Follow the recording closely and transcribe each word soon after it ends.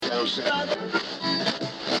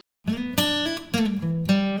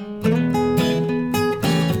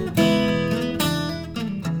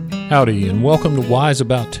Howdy, and welcome to Wise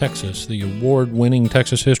About Texas, the award-winning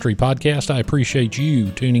Texas history podcast. I appreciate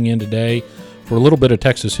you tuning in today for a little bit of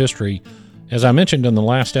Texas history. As I mentioned in the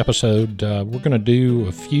last episode, we're going to do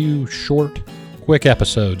a few short, quick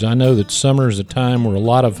episodes. I know that summer is a time where a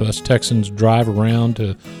lot of us Texans drive around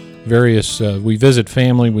to various, we visit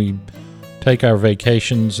family, we take our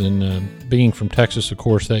vacations, and being from Texas, of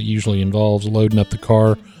course, that usually involves loading up the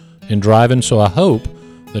car and driving. So I hope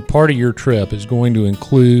that part of your trip is going to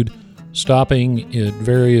include stopping at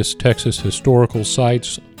various Texas historical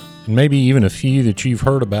sites, and maybe even a few that you've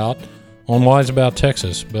heard about on Wise About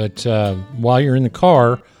Texas. But while you're in the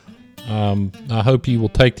car, I hope you will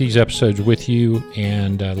take these episodes with you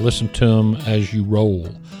and listen to them as you roll.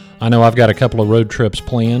 I know I've got a couple of road trips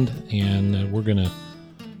planned, and we're gonna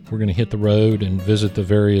hit the road and visit the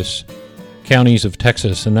various counties of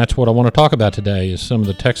Texas, and that's what I want to talk about today is some of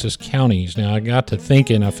the Texas counties. Now, I got to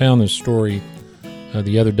thinking, I found this story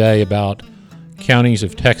the other day about counties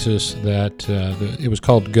of Texas that it was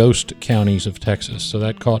called Ghost Counties of Texas, so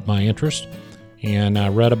that caught my interest, and I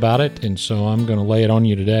read about it, and so I'm going to lay it on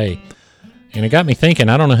you today. And it got me thinking,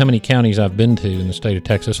 I don't know how many counties I've been to in the state of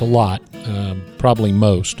Texas, a lot, probably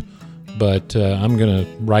most, but I'm going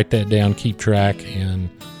to write that down, keep track, and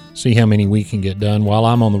see how many we can get done while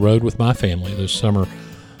I'm on the road with my family this summer.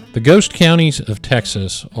 The Ghost Counties of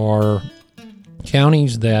Texas are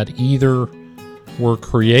counties that either were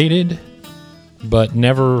created but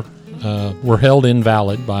never were held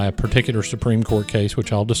invalid by a particular Supreme Court case,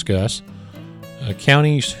 which I'll discuss.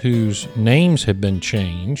 Counties whose names have been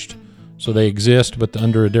changed, so they exist but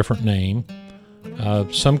under a different name.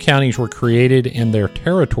 Some counties were created and their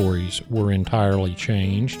territories were entirely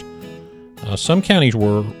changed. Some counties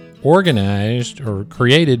were organized or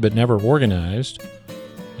created but never organized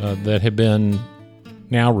that have been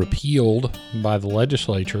now repealed by the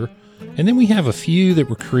legislature. And then we have a few that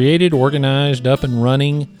were created, organized, up and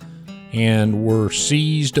running, and were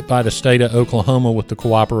seized by the state of Oklahoma with the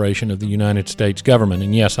cooperation of the United States government.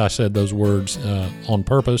 And yes, I said those words on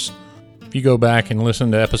purpose. If you go back and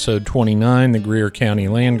listen to episode 29, the Greer County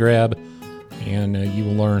land grab, and you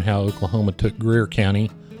will learn how Oklahoma took Greer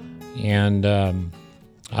County. And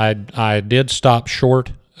I did stop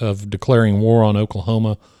short of declaring war on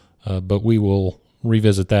Oklahoma, but we will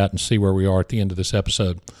revisit that and see where we are at the end of this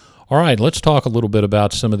episode. All right, let's talk a little bit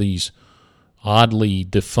about some of these oddly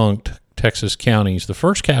defunct Texas counties. The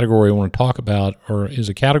first category I want to talk about is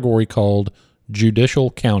a category called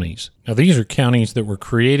judicial counties. Now, these are counties that were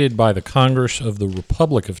created by the Congress of the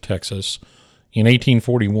Republic of Texas in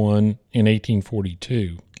 1841 and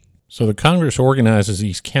 1842. So the Congress organizes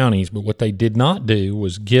these counties, but what they did not do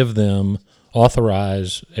was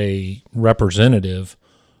authorize a representative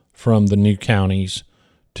from the new counties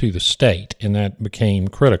to the state, and that became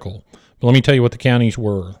critical. But let me tell you what the counties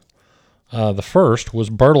were. The first was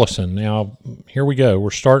Burleson. Now, here we go.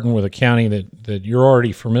 We're starting with a county that you're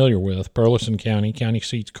already familiar with, Burleson County. County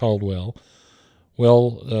seat's Caldwell.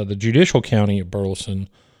 Well, the judicial county of Burleson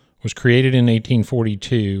was created in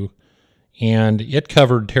 1842, and it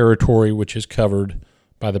covered territory which is covered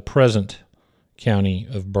by the present county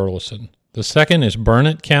of Burleson. The second is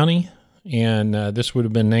Burnet County, and this would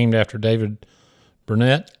have been named after David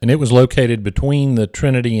Burnet, and it was located between the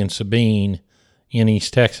Trinity and Sabine in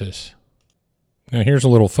East Texas. Now, here's a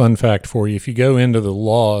little fun fact for you. If you go into the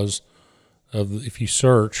laws if you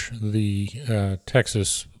search the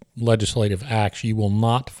Texas legislative acts, you will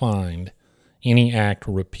not find any act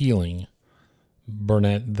repealing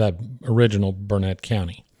Burnet, the original Burnet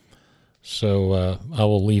County. So I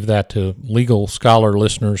will leave that to legal scholar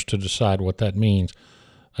listeners to decide what that means.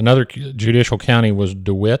 Another judicial county was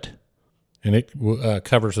DeWitt, and it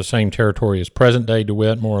covers the same territory as present-day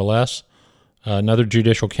DeWitt, more or less. Another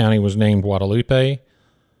judicial county was named Guadalupe,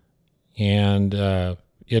 and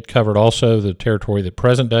it covered also the territory that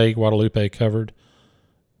present-day Guadalupe covered.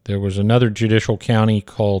 There was another judicial county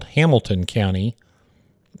called Hamilton County,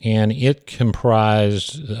 and it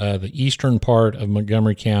comprised the eastern part of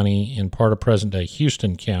Montgomery County and part of present-day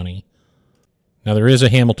Houston County. Now, there is a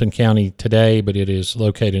Hamilton County today, but it is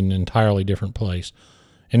located in an entirely different place.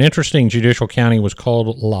 An interesting judicial county was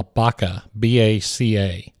called La Baca,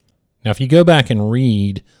 B-A-C-A. Now, if you go back and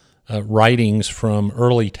read writings from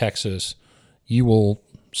early Texas, you will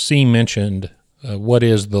see mentioned what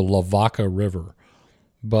is the La Vaca River.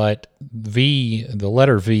 But the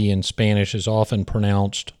letter V in Spanish is often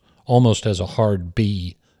pronounced almost as a hard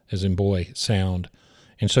B, as in boy sound.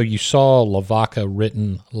 And so you saw Lavaca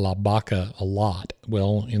written Labaca a lot.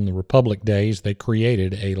 Well, in the Republic days, they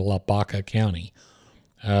created a Labaca County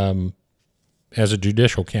as a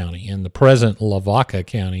judicial county. And the present Lavaca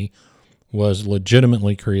County was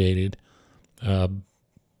legitimately created a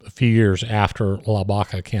few years after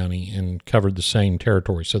Labaca County and covered the same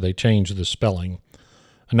territory. So they changed the spelling.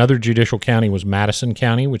 Another judicial county was Madison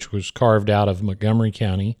County, which was carved out of Montgomery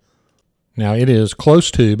County. Now, it is close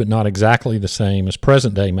to, but not exactly the same as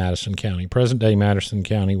present-day Madison County. Present-day Madison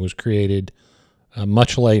County was created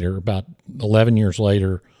much later, about 11 years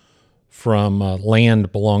later, from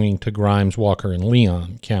land belonging to Grimes, Walker, and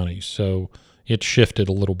Leon counties. So it shifted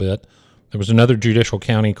a little bit. There was another judicial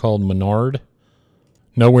county called Menard,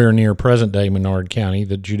 nowhere near present-day Menard County.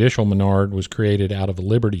 The judicial Menard was created out of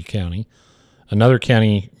Liberty County. Another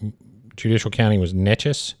judicial county was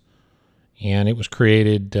Neches, and it was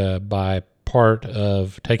created by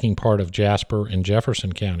taking part of Jasper and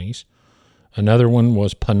Jefferson counties. Another one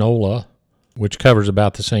was Panola, which covers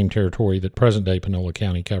about the same territory that present-day Panola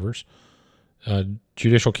County covers.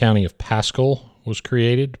 Judicial county of Paschal was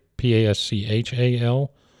created,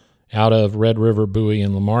 Paschal, out of Red River, Bowie,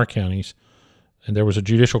 and Lamar counties. And there was a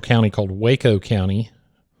judicial county called Waco County.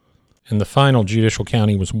 And the final judicial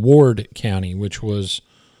county was Ward County, which was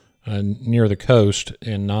near the coast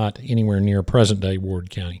and not anywhere near present-day Ward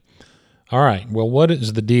County. All right, well, what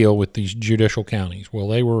is the deal with these judicial counties? Well,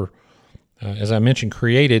 they were, as I mentioned,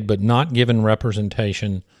 created but not given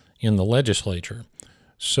representation in the legislature.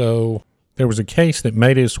 So there was a case that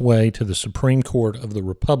made its way to the Supreme Court of the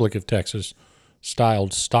Republic of Texas,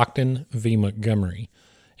 styled Stockton v. Montgomery.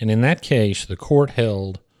 And in that case, the court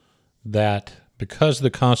held that because the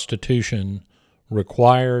Constitution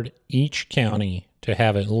required each county to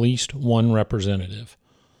have at least one representative,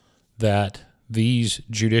 that these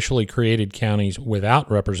judicially created counties without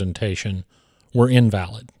representation were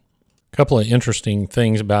invalid. A couple of interesting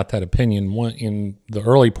things about that opinion. One, in the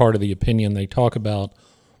early part of the opinion, they talk about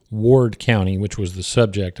Ward County, which was the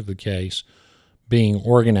subject of the case, being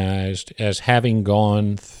organized as having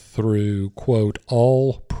gone through, quote,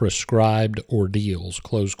 all prescribed ordeals,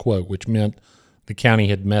 close quote, which meant the county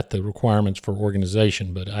had met the requirements for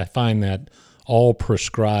organization. But I find that all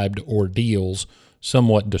prescribed ordeals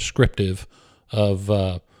somewhat descriptive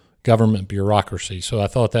of government bureaucracy. So I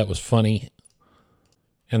thought that was funny.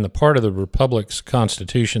 And the part of the Republic's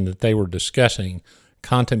Constitution that they were discussing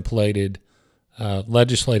contemplated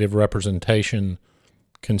legislative representation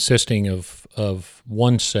consisting of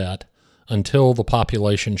one set until the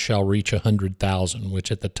population shall reach 100,000,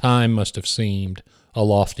 which at the time must have seemed a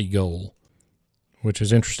lofty goal, which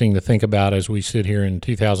is interesting to think about as we sit here in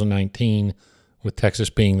 2019 with Texas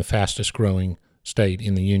being the fastest growing state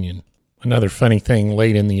in the Union. Another funny thing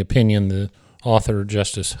late in the opinion, the author,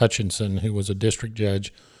 Justice Hutchinson, who was a district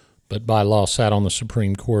judge but by law sat on the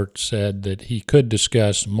Supreme Court, said that he could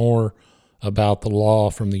discuss more about the law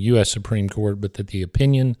from the U.S. Supreme Court, but that the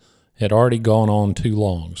opinion had already gone on too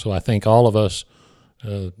long. So I think all of us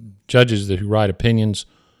judges who write opinions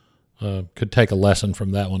could take a lesson from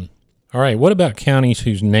that one. All right, what about counties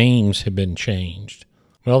whose names have been changed?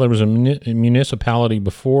 Well, there was a municipality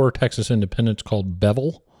before Texas independence called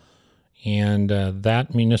Bevel, and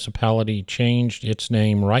that municipality changed its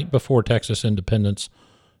name right before Texas independence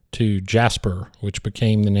to Jasper, which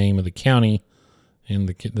became the name of the county, and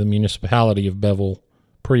the municipality of Bevel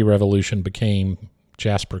pre-revolution became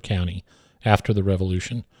Jasper County after the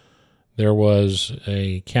revolution. There was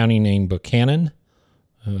a county named Buchanan,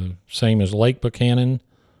 same as Lake Buchanan.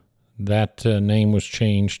 That name was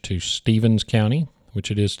changed to Stevens County, which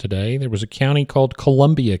it is today. There was a county called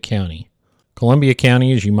Columbia County. Columbia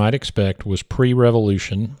County, as you might expect, was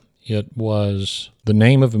pre-revolution. It was the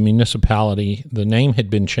name of a municipality. The name had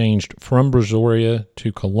been changed from Brazoria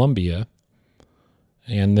to Columbia,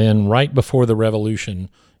 and then right before the revolution,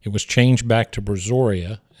 it was changed back to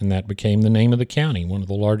Brazoria, and that became the name of the county, one of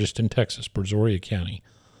the largest in Texas, Brazoria County.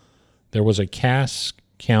 There was a Cass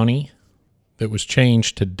County that was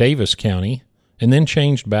changed to Davis County, and then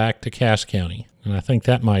changed back to Cass County. And I think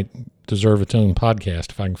that might deserve its own podcast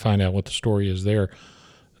if I can find out what the story is there.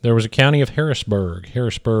 There was a county of Harrisburg.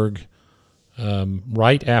 Harrisburg,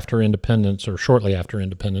 right after independence, or shortly after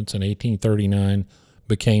independence in 1839,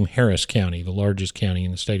 became Harris County, the largest county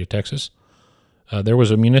in the state of Texas. There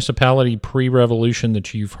was a municipality pre-revolution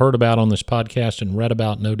that you've heard about on this podcast and read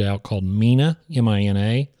about, no doubt, called Mina,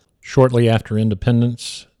 M-I-N-A. Shortly after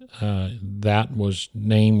independence,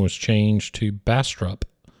 name was changed to Bastrop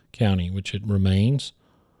County, which it remains.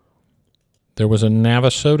 There was a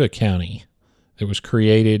Navasota County that was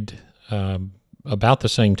created about the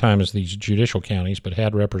same time as these judicial counties, but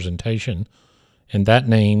had representation. And that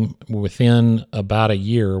name, within about a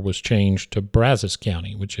year, was changed to Brazos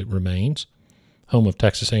County, which it remains, home of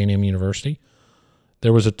Texas A&M University.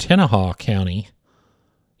 There was a Tenaha County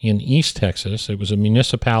in East Texas. It was a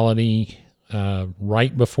municipality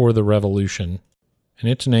right before the Revolution, and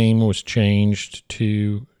its name was changed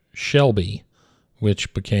to Shelby,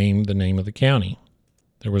 which became the name of the county.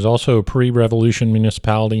 There was also a pre-Revolution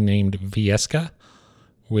municipality named Viesca,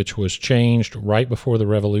 which was changed right before the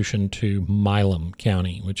Revolution to Milam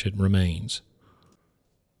County, which it remains.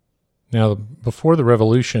 Now, before the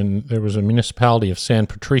Revolution, there was a municipality of San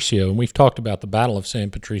Patricio, and we've talked about the Battle of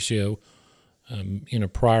San Patricio in a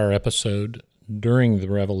prior episode during the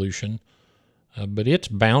Revolution. But its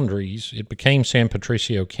boundaries, it became San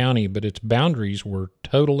Patricio County, but its boundaries were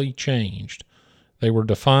totally changed. They were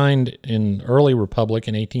defined in early Republic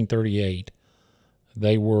in 1838.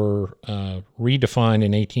 They were redefined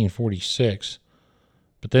in 1846,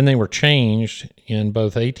 but then they were changed in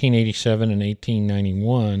both 1887 and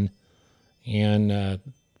 1891, and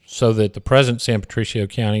so that the present San Patricio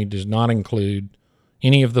County does not include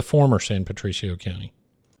any of the former San Patricio County.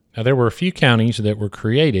 Now, there were a few counties that were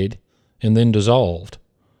created and then dissolved.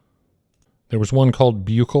 There was one called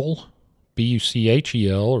Buchel,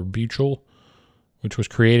 B-U-C-H-E-L, or Buchel, which was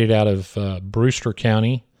created out of Brewster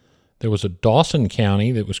County. There was a Dawson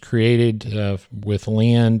County that was created with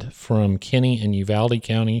land from Kinney and Uvalde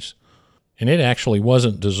counties, and it actually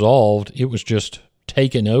wasn't dissolved. It was just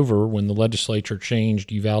taken over when the legislature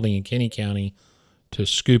changed Uvalde and Kinney County to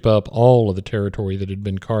scoop up all of the territory that had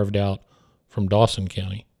been carved out from Dawson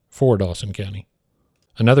County, for Dawson County.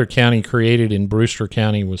 Another county created in Brewster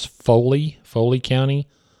County was Foley County,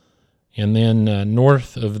 and then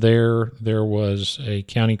north of there was a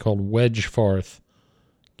county called Wedgeforth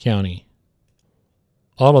County.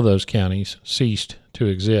 All of those counties ceased to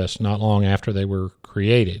exist not long after they were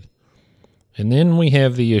created. And then we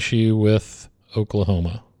have the issue with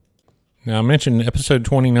Oklahoma. Now, I mentioned episode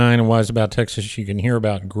 29 of Wise About Texas, you can hear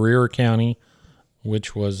about Greer County,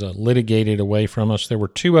 which was litigated away from us. There were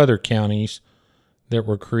two other counties that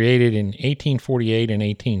were created in 1848 and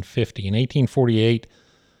 1850. In 1848,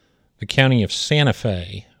 the county of Santa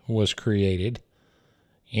Fe was created,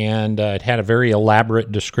 and it had a very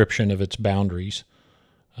elaborate description of its boundaries.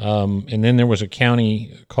 And then there was a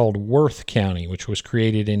county called Worth County, which was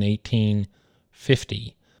created in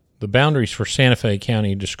 1850. The boundaries for Santa Fe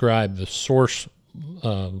County describe the source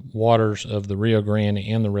waters of the Rio Grande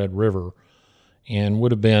and the Red River, and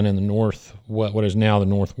would have been in the north, what is now the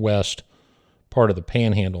northwest part of the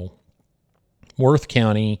Panhandle. Worth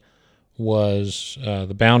County was,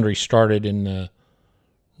 the boundary started in the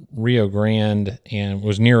Rio Grande and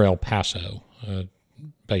was near El Paso,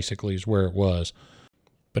 basically is where it was.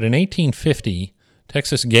 But in 1850,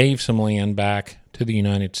 Texas gave some land back to the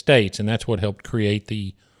United States, and that's what helped create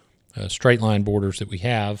the straight line borders that we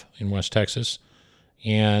have in West Texas.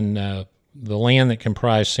 And the land that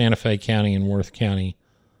comprised Santa Fe County and Worth County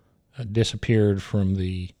disappeared from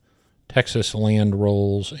the Texas land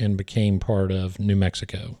rolls and became part of New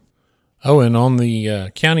Mexico. Oh, and on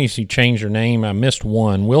the counties who changed their name, I missed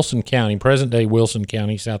one. Wilson County, present-day Wilson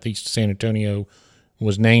County, southeast of San Antonio,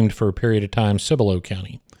 was named for a period of time Cibolo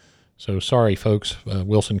County. So sorry, folks,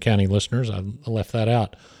 Wilson County listeners, I left that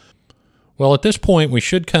out. Well, at this point, we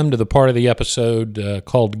should come to the part of the episode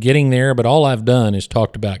called Getting There, but all I've done is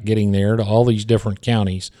talked about getting there to all these different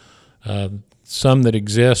counties, some that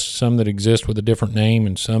exist with a different name,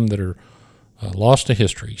 and some that are lost to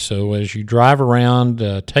history. So as you drive around,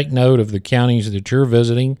 take note of the counties that you're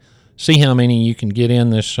visiting, see how many you can get in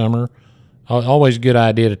this summer. Always a good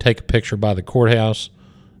idea to take a picture by the courthouse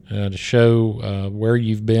to show where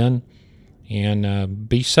you've been, and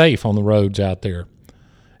be safe on the roads out there.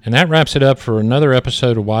 And that wraps it up for another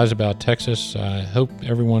episode of Wise About Texas. I hope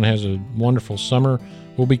everyone has a wonderful summer.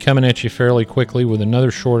 We'll be coming at you fairly quickly with another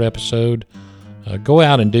short episode. Go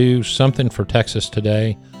out and do something for Texas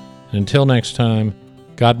today. And until next time,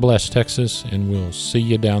 God bless Texas, and we'll see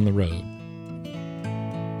you down the road.